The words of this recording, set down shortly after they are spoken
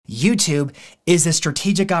YouTube is a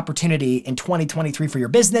strategic opportunity in 2023 for your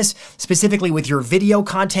business, specifically with your video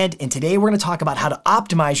content. And today we're going to talk about how to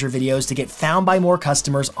optimize your videos to get found by more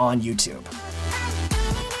customers on YouTube.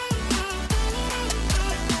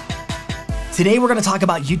 Today, we're going to talk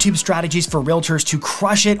about YouTube strategies for realtors to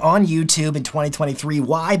crush it on YouTube in 2023.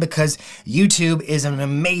 Why? Because YouTube is an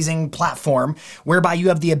amazing platform whereby you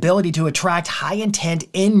have the ability to attract high-intent,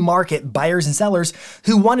 in-market buyers and sellers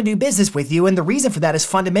who want to do business with you. And the reason for that is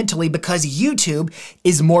fundamentally because YouTube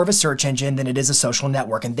is more of a search engine than it is a social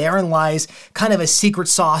network. And therein lies kind of a secret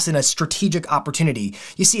sauce and a strategic opportunity.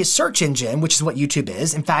 You see, a search engine, which is what YouTube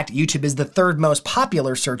is. In fact, YouTube is the third most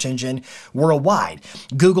popular search engine worldwide.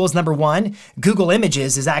 Google's number one. Google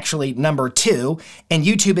Images is actually number 2, and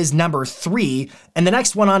YouTube is number 3. And the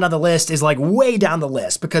next one on the list is like way down the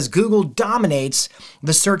list because Google dominates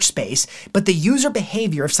the search space. But the user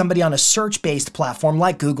behavior of somebody on a search-based platform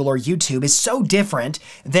like Google or YouTube is so different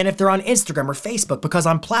than if they're on Instagram or Facebook, because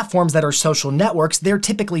on platforms that are social networks, they're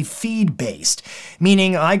typically feed-based,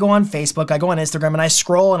 meaning I go on Facebook, I go on Instagram, and I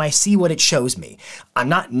scroll and I see what it shows me. I'm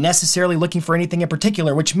not necessarily looking for anything in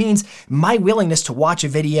particular, which means my willingness to watch a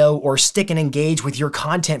video or stick and engage with your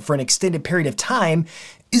content for an extended period of time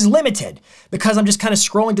is limited because I'm just kind of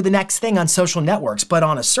scrolling to the next thing on social networks. But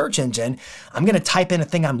on a search engine, I'm going to type in a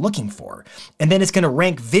thing I'm looking for, and then it's going to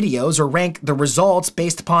rank videos or rank the results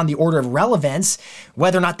based upon the order of relevance,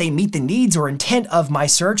 whether or not they meet the needs or intent of my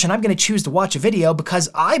search. And I'm going to choose to watch a video because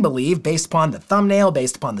I believe, based upon the thumbnail,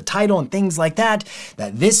 based upon the title and things like that,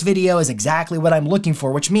 that this video is exactly what I'm looking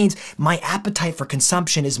for, which means my appetite for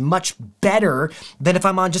consumption is much better than if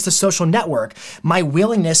I'm on just a social network. My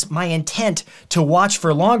willingness, my intent to watch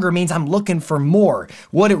for longer means I'm looking for more.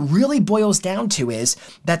 What it really boils down to is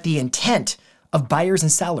that the intent of buyers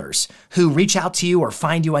and sellers who reach out to you or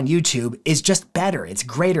find you on YouTube is just better. It's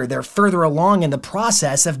greater. They're further along in the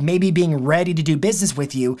process of maybe being ready to do business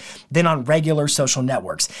with you than on regular social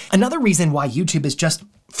networks. Another reason why YouTube is just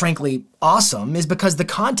frankly awesome is because the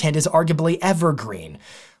content is arguably evergreen.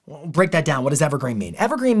 Break that down. What does evergreen mean?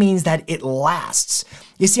 Evergreen means that it lasts.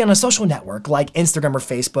 You see, on a social network like Instagram or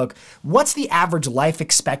Facebook, what's the average life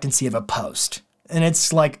expectancy of a post? And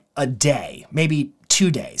it's like a day, maybe 2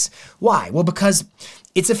 days. Why? Well, because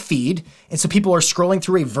it's a feed, and so people are scrolling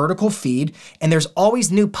through a vertical feed, and there's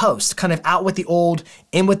always new posts, kind of out with the old,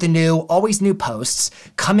 in with the new, always new posts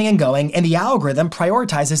coming and going, and the algorithm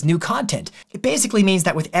prioritizes new content. It basically means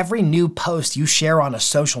that with every new post you share on a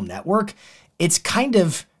social network, it's kind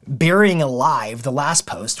of burying alive the last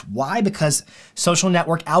post. Why? Because social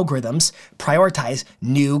network algorithms prioritize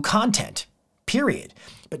new content, period.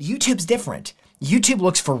 But YouTube's different. YouTube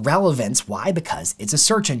looks for relevance. Why? Because it's a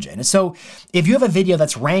search engine. And so if you have a video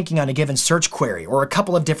that's ranking on a given search query or a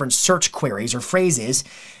couple of different search queries or phrases,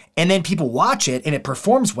 and then people watch it and it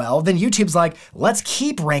performs well, then YouTube's like, let's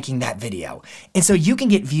keep ranking that video. And so you can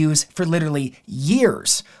get views for literally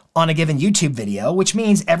years on a given YouTube video, which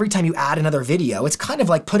means every time you add another video, it's kind of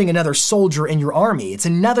like putting another soldier in your army. It's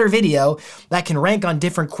another video that can rank on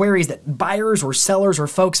different queries that buyers or sellers or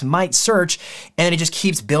folks might search, and it just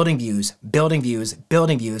keeps building views, building views,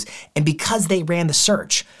 building views. And because they ran the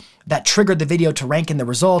search that triggered the video to rank in the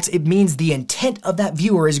results, it means the intent of that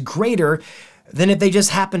viewer is greater than if they just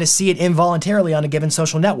happen to see it involuntarily on a given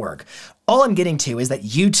social network. All I'm getting to is that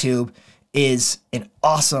YouTube is an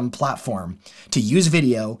awesome platform to use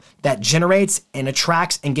video that generates and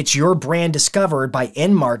attracts and gets your brand discovered by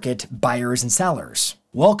in-market buyers and sellers.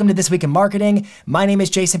 Welcome to This Week in Marketing. My name is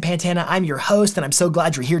Jason Pantana. I'm your host, and I'm so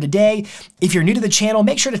glad you're here today. If you're new to the channel,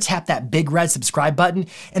 make sure to tap that big red subscribe button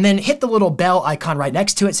and then hit the little bell icon right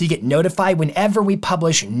next to it so you get notified whenever we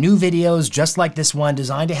publish new videos just like this one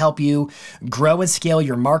designed to help you grow and scale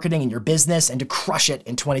your marketing and your business and to crush it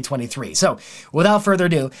in 2023. So without further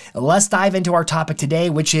ado, let's dive into our topic today,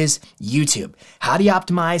 which is YouTube. How do you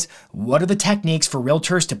optimize? What are the techniques for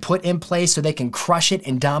realtors to put in place so they can crush it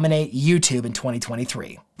and dominate YouTube in 2023?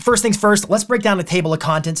 First things first, let's break down the table of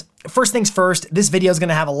contents. First things first, this video is going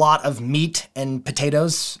to have a lot of meat and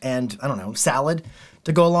potatoes and, I don't know, salad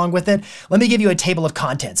to go along with it. Let me give you a table of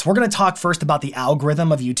contents. We're going to talk first about the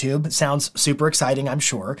algorithm of YouTube. It sounds super exciting, I'm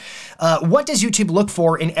sure. What does YouTube look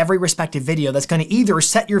for in every respective video that's going to either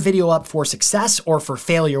set your video up for success or for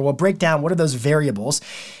failure? We'll break down what are those variables.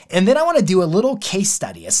 And then I want to do a little case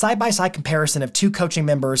study, a side-by-side comparison of 2 coaching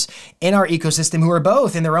members in our ecosystem who are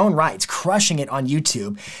both in their own rights crushing it on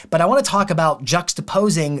YouTube. But I want to talk about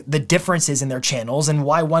juxtaposing the differences in their channels and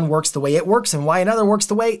why one works the way it works and why another works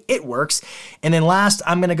the way it works. And then last,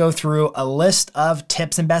 I'm going to go through a list of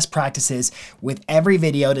tips and best practices with every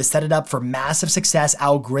video to set it up for massive success,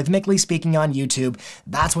 algorithmically speaking, on YouTube.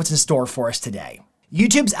 That's what's in store for us today.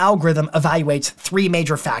 YouTube's algorithm evaluates three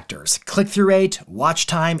major factors: click-through rate, watch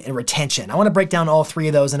time, and retention. I want to break down all three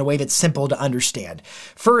of those in a way that's simple to understand.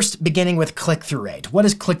 First, beginning with click-through rate. What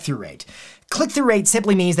is click-through rate? Click-through rate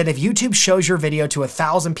simply means that if YouTube shows your video to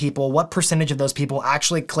 1,000 people, what percentage of those people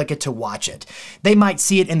actually click it to watch it? They might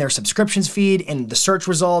see it in their subscriptions feed, in the search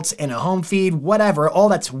results, in a home feed, whatever, all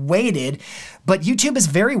that's weighted, but YouTube is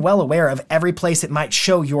very well aware of every place it might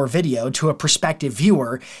show your video to a prospective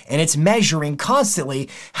viewer, and it's measuring constantly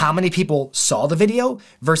how many people saw the video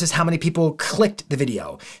versus how many people clicked the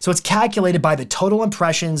video. So it's calculated by the total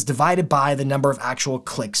impressions divided by the number of actual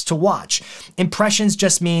clicks to watch. Impressions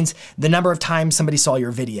just means the number of times somebody saw your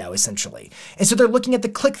video, essentially. And so they're looking at the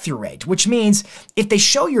click-through rate, which means if they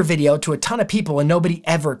show your video to a ton of people and nobody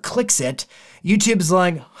ever clicks it, YouTube's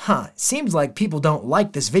like, seems like people don't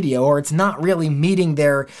like this video, or it's not really meeting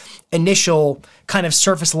their initial kind of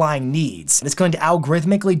surface line needs. It's going to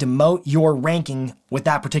algorithmically demote your ranking with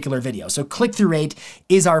that particular video. So click-through rate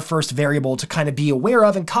is our first variable to kind of be aware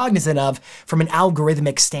of and cognizant of from an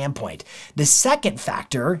algorithmic standpoint. The second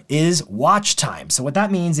factor is watch time. So what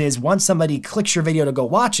that means is once somebody clicks your video to go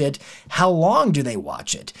watch it, how long do they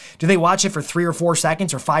watch it? Do they watch it for 3 or 4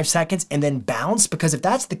 seconds or 5 seconds and then bounce? Because if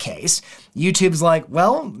that's the case, YouTube's like,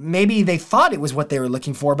 well, maybe they thought it was what they were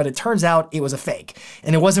looking for, but it turns out it was a fake.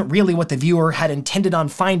 And it wasn't really what the viewer had intended on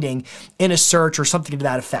finding in a search or something to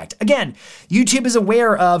that effect. Again, YouTube is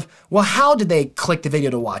aware of, well, how did they click the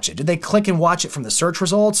video to watch it? Did they click and watch it from the search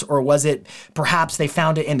results? Or was it perhaps they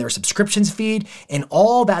found it in their subscriptions feed? And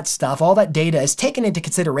all that stuff, all that data is taken into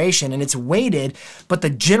consideration and it's weighted. But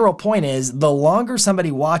the general point is the longer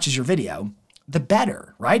somebody watches your video, the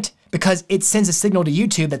better, right? Because it sends a signal to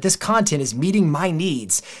YouTube that this content is meeting my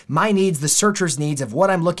needs, the searcher's needs of what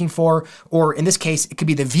I'm looking for, or in this case, it could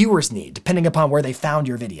be the viewer's need, depending upon where they found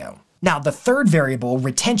your video. Now, the third variable,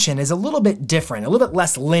 retention, is a little bit different, a little bit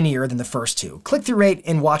less linear than the first two. Click-through rate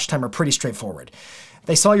and watch time are pretty straightforward.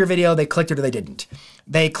 They saw your video, they clicked it or they didn't.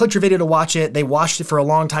 They clicked your video to watch it, they watched it for a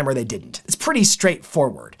long time or they didn't. It's pretty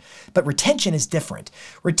straightforward. But retention is different.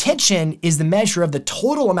 Retention is the measure of the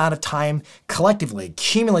total amount of time collectively,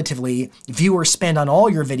 cumulatively, viewers spend on all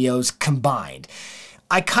your videos combined.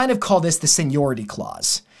 I kind of call this the seniority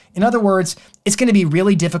clause. In other words, it's going to be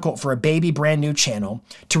really difficult for a baby brand new channel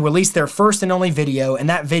to release their first and only video and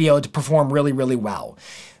that video to perform really, really well.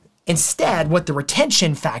 Instead, what the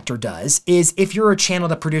retention factor does is if you're a channel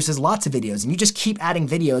that produces lots of videos and you just keep adding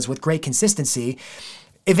videos with great consistency,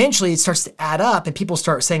 eventually it starts to add up and people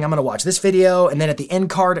start saying, I'm going to watch this video. And then at the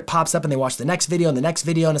end card, it pops up and they watch the next video and the next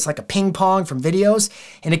video. And it's like a ping pong from videos.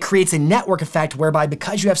 And it creates a network effect whereby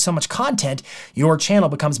because you have so much content, your channel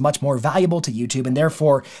becomes much more valuable to YouTube. And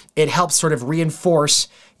therefore, it helps sort of reinforce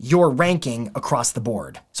your ranking across the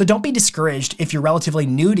board. So don't be discouraged if you're relatively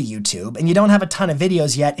new to YouTube and you don't have a ton of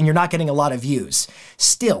videos yet and you're not getting a lot of views.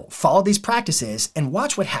 Still, follow these practices and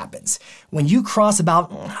watch what happens. When you cross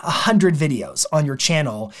about 100 videos on your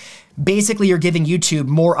channel, basically you're giving YouTube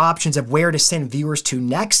more options of where to send viewers to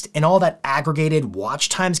next, and all that aggregated watch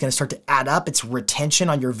time is going to start to add up. It's retention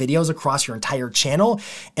on your videos across your entire channel,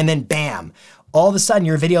 and then bam, all of a sudden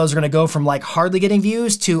your videos are going to go from like hardly getting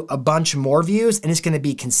views to a bunch more views, and it's going to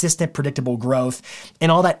be consistent, predictable growth. And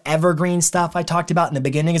all that evergreen stuff I talked about in the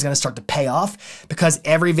beginning is going to start to pay off because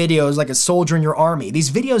every video is like a soldier in your army.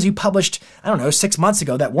 These videos you published, 6 months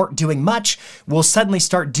ago that weren't doing much will suddenly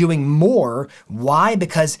start doing more. Why?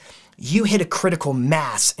 Because you hit a critical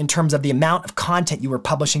mass in terms of the amount of content you were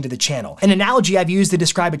publishing to the channel. An analogy I've used to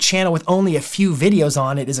describe a channel with only a few videos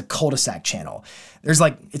on it is a cul-de-sac channel.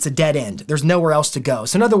 It's a dead end. There's nowhere else to go.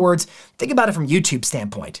 So in other words, think about it from YouTube's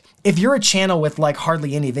standpoint. If you're a channel with like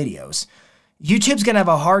hardly any videos, YouTube's gonna have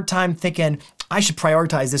a hard time thinking, I should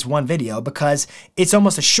prioritize this one video because it's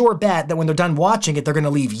almost a sure bet that when they're done watching it, they're going to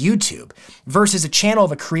leave YouTube. Versus a channel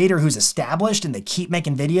of a creator who's established and they keep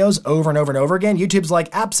making videos over and over and over again, YouTube's like,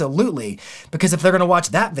 absolutely. Because if they're going to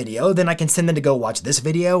watch that video, then I can send them to go watch this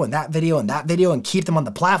video and that video and that video and keep them on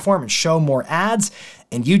the platform and show more ads.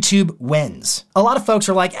 And YouTube wins. A lot of folks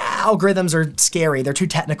are like, algorithms are scary, they're too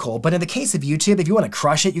technical. But in the case of YouTube, if you want to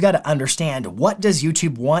crush it, you got to understand, what does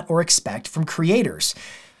YouTube want or expect from creators?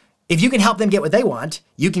 If you can help them get what they want,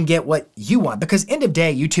 you can get what you want, because end of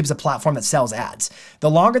day, YouTube's a platform that sells ads. The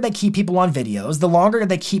longer they keep people on videos, the longer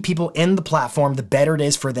they keep people in the platform, the better it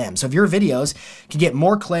is for them. So if your videos can get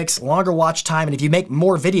more clicks, longer watch time, and if you make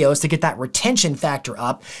more videos to get that retention factor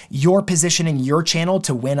up, you're positioning your channel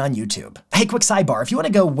to win on YouTube. Hey, quick sidebar, if you want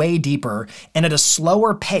to go way deeper and at a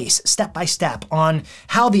slower pace, step by step, on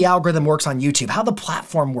how the algorithm works on YouTube, how the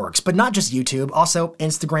platform works, but not just YouTube, also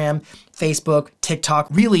Instagram, Facebook, TikTok,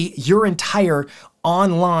 really your entire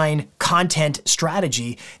online content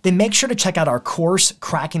strategy, then make sure to check out our course,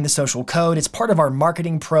 Cracking the Social Code. It's part of our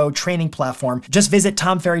Marketing Pro training platform. Just visit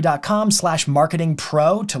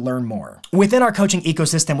tomferry.com/marketingpro to learn more. Within our coaching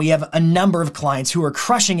ecosystem, we have a number of clients who are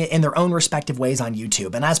crushing it in their own respective ways on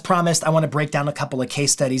YouTube. And as promised, I want to break down a couple of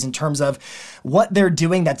case studies in terms of what they're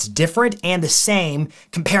doing that's different and the same,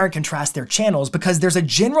 compare and contrast their channels, because there's a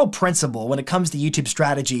general principle when it comes to YouTube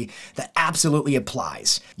strategy that absolutely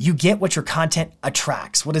applies. You get what your content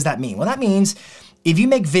attracts. What does that mean? Well, that means if you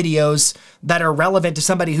make videos that are relevant to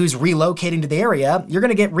somebody who's relocating to the area, you're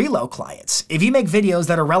gonna get relo clients. If you make videos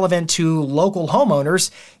that are relevant to local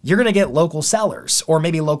homeowners, you're gonna get local sellers or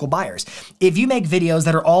maybe local buyers. If you make videos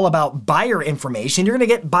that are all about buyer information, you're gonna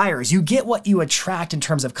get buyers. You get what you attract in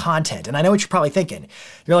terms of content. And I know what you're probably thinking.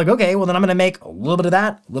 You're like, okay, well then I'm gonna make a little bit of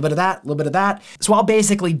that, a little bit of that, a little bit of that. So I'll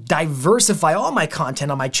basically diversify all my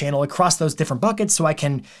content on my channel across those different buckets so I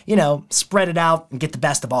can, spread it out and get the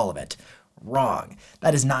best of all of it. Wrong.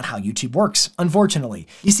 That is not how YouTube works, unfortunately.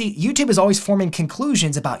 You see, YouTube is always forming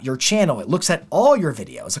conclusions about your channel. It looks at all your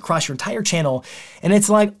videos across your entire channel, and it's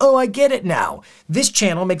like, oh, I get it now. This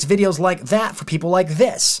channel makes videos like that for people like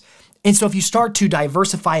this. And so if you start to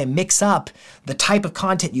diversify and mix up the type of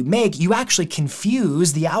content you make, you actually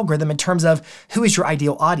confuse the algorithm in terms of who is your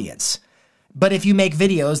ideal audience. But if you make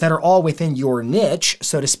videos that are all within your niche,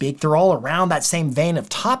 so to speak, they're all around that same vein of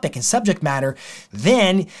topic and subject matter,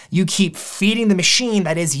 then you keep feeding the machine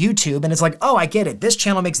that is YouTube, and it's like, oh, I get it. This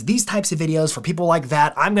channel makes these types of videos for people like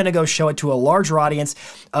that. I'm gonna go show it to a larger audience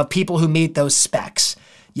of people who meet those specs.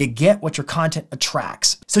 You get what your content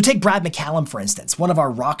attracts. So take Brad McCallum, for instance, one of our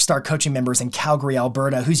Rockstar coaching members in Calgary,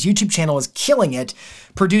 Alberta, whose YouTube channel is killing it,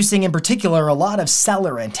 producing in particular a lot of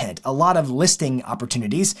seller intent, a lot of listing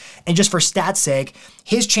opportunities. And just for stats' sake,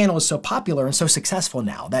 his channel is so popular and so successful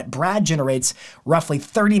now that Brad generates roughly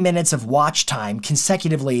 30 minutes of watch time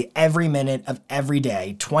consecutively every minute of every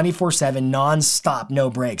day, 24/7, nonstop, no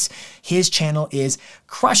breaks. His channel is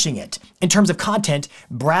crushing it. In terms of content,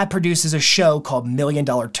 Brad produces a show called $1 Million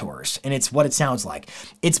Tours, and it's what it sounds like.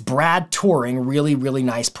 It's Brad touring really, really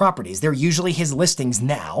nice properties. They're usually his listings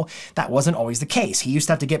now. That wasn't always the case. He used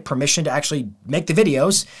to have to get permission to actually make the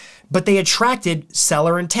videos, but they attracted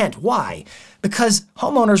seller intent. Why? Because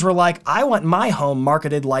homeowners were like, I want my home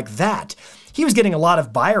marketed like that. He was getting a lot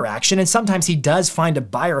of buyer action, and sometimes he does find a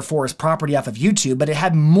buyer for his property off of YouTube, but it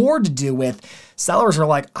had more to do with sellers were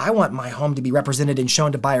like, I want my home to be represented and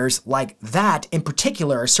shown to buyers like that. In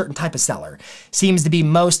particular, a certain type of seller seems to be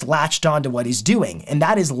most latched on to what he's doing, and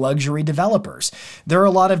that is luxury developers. There are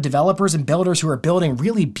a lot of developers and builders who are building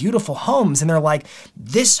really beautiful homes, and they're like,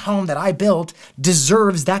 this home that I built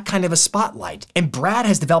deserves that kind of a spotlight. And Brad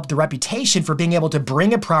has developed a reputation for being able to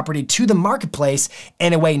bring a property to the marketplace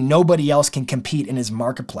in a way nobody else can compete in his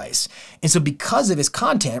marketplace. And so because of his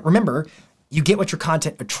content, remember, you get what your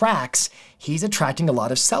content attracts. He's attracting a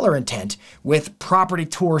lot of seller intent with property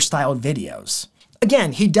tour styled videos.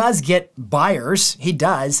 Again, he does get buyers, he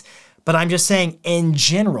does, but I'm just saying in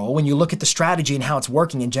general, when you look at the strategy and how it's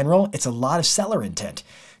working in general, it's a lot of seller intent.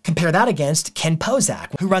 Compare that against Ken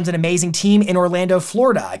Pozak, who runs an amazing team in Orlando,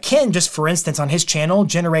 Florida. Ken, just for instance, on his channel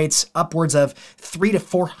generates upwards of 300 to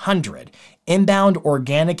 400 inbound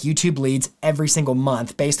organic YouTube leads every single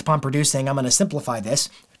month based upon producing, I'm gonna simplify this,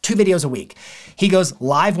 2 videos a week. He goes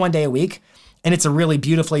live 1 day a week, and it's a really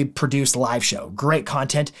beautifully produced live show, great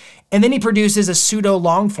content. And then he produces a pseudo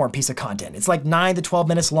long form piece of content. It's like 9 to 12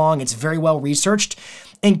 minutes long. It's very well researched.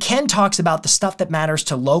 And Ken talks about the stuff that matters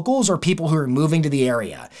to locals or people who are moving to the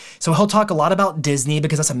area. So he'll talk a lot about Disney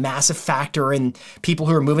because that's a massive factor in people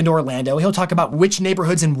who are moving to Orlando. He'll talk about which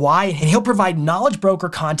neighborhoods and why, and he'll provide knowledge broker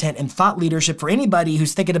content and thought leadership for anybody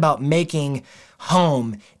who's thinking about making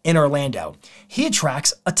home in Orlando. He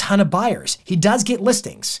attracts a ton of buyers. He does get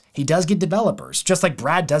listings. He does get developers, just like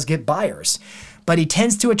Brad does get buyers. But he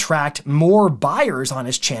tends to attract more buyers on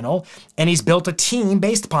his channel, and he's built a team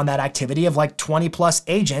based upon that activity of like 20 plus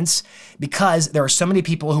agents because there are so many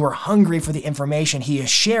people who are hungry for the information he is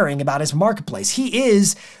sharing about his marketplace. He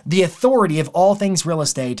is the authority of all things real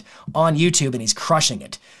estate on YouTube, and he's crushing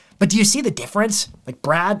it. But do you see the difference? Like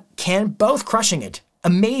Brad, Ken, both crushing it,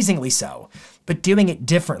 amazingly so, but doing it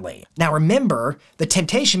differently. Now remember, the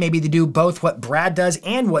temptation may be to do both what Brad does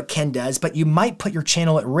and what Ken does, but you might put your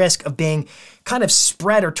channel at risk of being kind of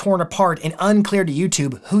spread or torn apart and unclear to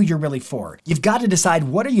YouTube who you're really for. You've got to decide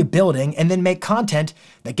what are you building and then make content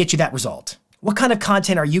that gets you that result. What kind of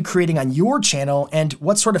content are you creating on your channel, and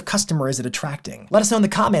what sort of customer is it attracting? Let us know in the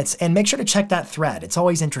comments, and make sure to check that thread. It's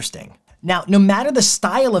always interesting. Now, no matter the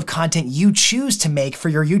style of content you choose to make for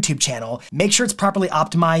your YouTube channel, make sure it's properly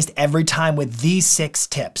optimized every time with these 6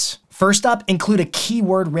 tips. First up, include a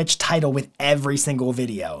keyword-rich title with every single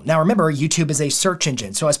video. Now remember, YouTube is a search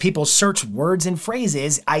engine, so as people search words and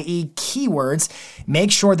phrases, i.e. keywords, make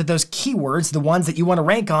sure that those keywords, the ones that you want to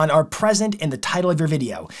rank on, are present in the title of your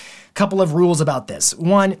video. Couple of rules about this.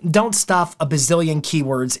 One, don't stuff a bazillion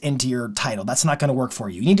keywords into your title. That's not going to work for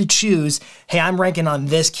you. You need to choose, hey, I'm ranking on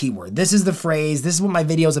this keyword. This is the phrase. This is what my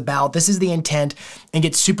video is about. This is the intent, and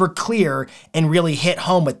get super clear and really hit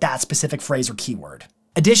home with that specific phrase or keyword.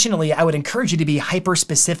 Additionally, I would encourage you to be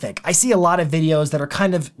hyper-specific. I see a lot of videos that are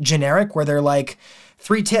kind of generic where they're like,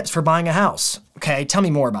 3 tips for buying a house. Okay, tell me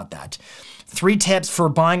more about that. 3 tips for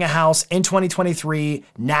buying a house in 2023,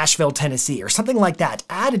 Nashville, Tennessee, or something like that.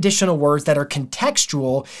 Add additional words that are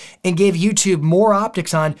contextual and give YouTube more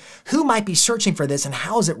optics on who might be searching for this and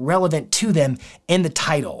how is it relevant to them in the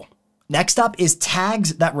title. Next up is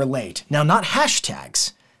tags that relate. Now, not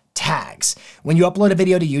hashtags. Tags. When you upload a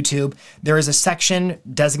video to YouTube, there is a section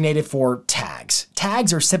designated for tags.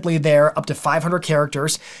 Tags are simply there up to 500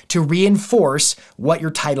 characters to reinforce what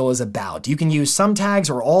your title is about. You can use some tags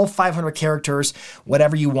or all 500 characters,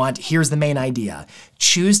 whatever you want. Here's the main idea.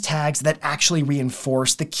 Choose tags that actually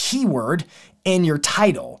reinforce the keyword in your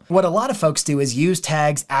title. What a lot of folks do is use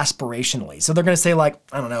tags aspirationally. So they're going to say like,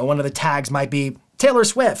 I don't know, one of the tags might be Taylor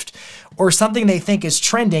Swift, or something they think is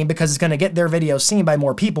trending because it's going to get their video seen by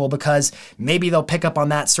more people because maybe they'll pick up on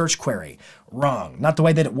that search query. Wrong, not the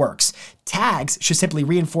way that it works. Tags should simply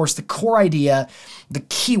reinforce the core idea, the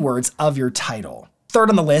keywords of your title.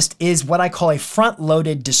 Third on the list is what I call a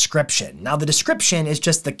front-loaded description. Now, the description is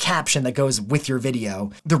just the caption that goes with your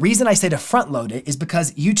video. The reason I say to front-load it is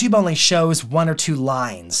because YouTube only shows 1 or 2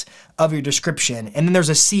 lines of your description, and then there's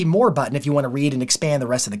a see more button if you want to read and expand the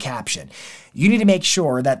rest of the caption. You need to make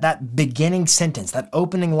sure that that beginning sentence, that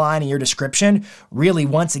opening line in your description, really,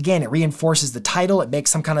 once again, it reinforces the title. It makes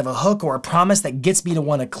some kind of a hook or a promise that gets me to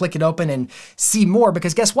want to click it open and see more,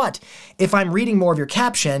 because guess what? If I'm reading more of your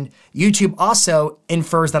caption, YouTube also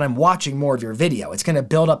infers that I'm watching more of your video. It's going to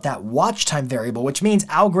build up that watch time variable, which means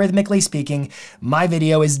algorithmically speaking, my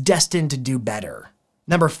video is destined to do better.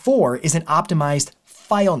 Number 4 is an optimized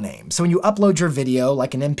file name. So when you upload your video,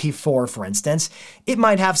 like an MP4, for instance, it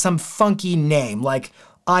might have some funky name like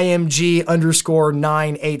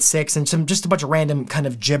IMG_986 and just a bunch of random kind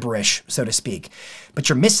of gibberish, so to speak. But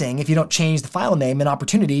you're missing, if you don't change the file name, an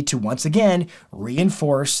opportunity to once again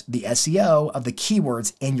reinforce the SEO of the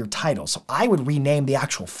keywords in your title. So I would rename the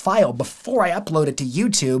actual file before I upload it to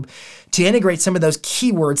YouTube to integrate some of those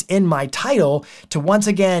keywords in my title to once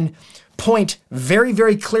again point very,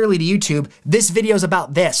 very clearly to YouTube, this video is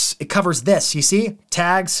about this. It covers this, you see?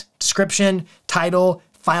 Tags, description, title,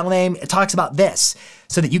 file name, it talks about this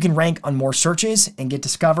so that you can rank on more searches and get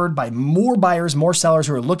discovered by more buyers, more sellers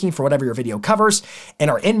who are looking for whatever your video covers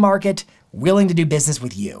and are in market, willing to do business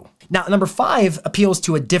with you. Now, number 5 appeals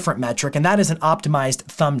to a different metric, and that is an optimized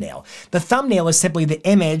thumbnail. The thumbnail is simply the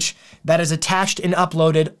image that is attached and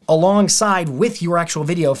uploaded alongside with your actual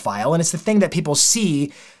video file, and it's the thing that people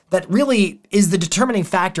see that really is the determining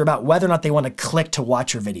factor about whether or not they want to click to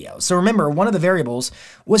watch your video. So remember, one of the variables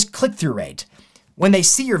was click-through rate. When they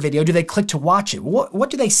see your video, do they click to watch it? What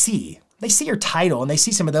do they see? They see your title and they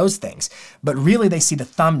see some of those things, but really they see the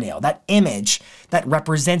thumbnail, that image that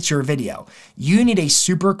represents your video. You need a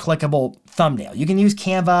super clickable thumbnail. You can use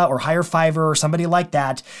Canva or hire Fiverr or somebody like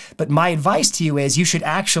that, but my advice to you is you should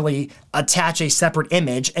actually attach a separate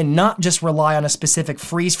image and not just rely on a specific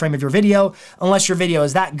freeze frame of your video unless your video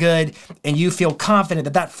is that good and you feel confident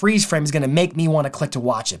that that freeze frame is going to make me want to click to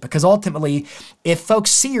watch it. Because ultimately, if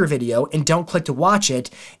folks see your video and don't click to watch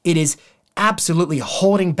it, it is absolutely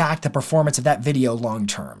holding back the performance of that video long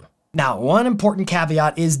term. Now, one important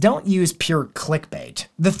caveat is don't use pure clickbait.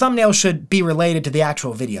 The thumbnail should be related to the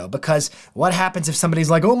actual video, because what happens if somebody's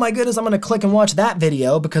like, oh my goodness, I'm going to click and watch that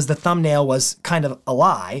video because the thumbnail was kind of a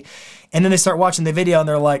lie, and then they start watching the video and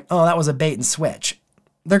they're like, oh, that was a bait and switch.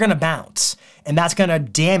 They're going to bounce, and that's going to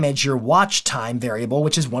damage your watch time variable,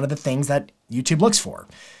 which is one of the things that YouTube looks for.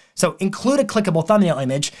 So include a clickable thumbnail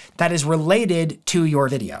image that is related to your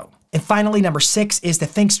video. And finally, number 6 is to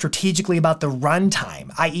think strategically about the runtime,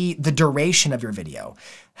 i.e. the duration of your video.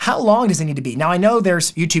 How long does it need to be? Now, I know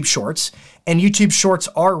there's YouTube Shorts, and YouTube Shorts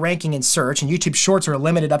are ranking in search, and YouTube Shorts are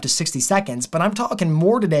limited up to 60 seconds, but I'm talking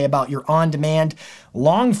more today about your on-demand,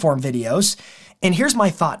 long-form videos. And here's my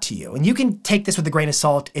thought to you, and you can take this with a grain of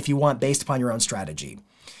salt if you want based upon your own strategy.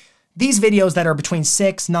 These videos that are between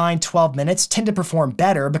 6, 9, 12 minutes tend to perform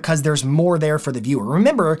better because there's more there for the viewer.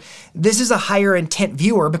 Remember, this is a higher intent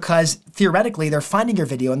viewer because theoretically, they're finding your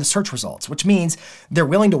video in the search results, which means they're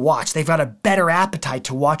willing to watch. They've got a better appetite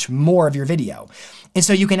to watch more of your video. And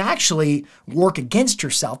so you can actually work against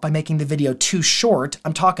yourself by making the video too short.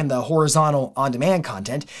 I'm talking the horizontal on-demand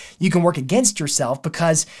content. You can work against yourself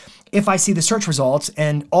because if I see the search results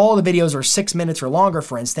and all the videos are 6 minutes or longer,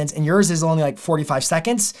 for instance, and yours is only like 45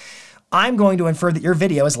 seconds, I'm going to infer that your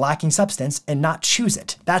video is lacking substance and not choose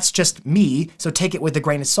it. That's just me, so take it with a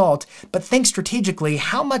grain of salt. But think strategically,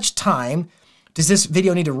 how much time does this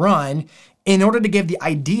video need to run in order to give the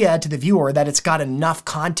idea to the viewer that it's got enough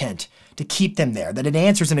content to keep them there, that it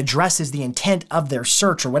answers and addresses the intent of their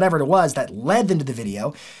search or whatever it was that led them to the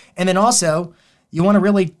video. And then also, you want to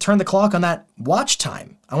really turn the clock on that watch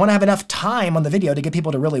time. I want to have enough time on the video to get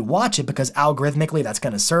people to really watch it because algorithmically that's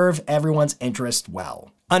going to serve everyone's interest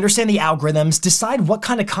well. Understand the algorithms, decide what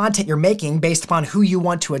kind of content you're making based upon who you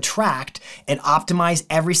want to attract, and optimize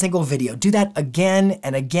every single video. Do that again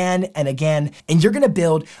and again and again, and you're going to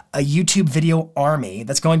build a YouTube video army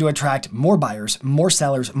that's going to attract more buyers, more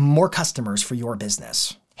sellers, more customers for your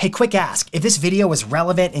business. Hey, quick ask. If this video was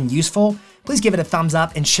relevant and useful, please give it a thumbs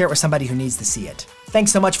up and share it with somebody who needs to see it.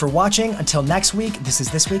 Thanks so much for watching. Until next week, this is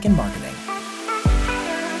This Week in Marketing.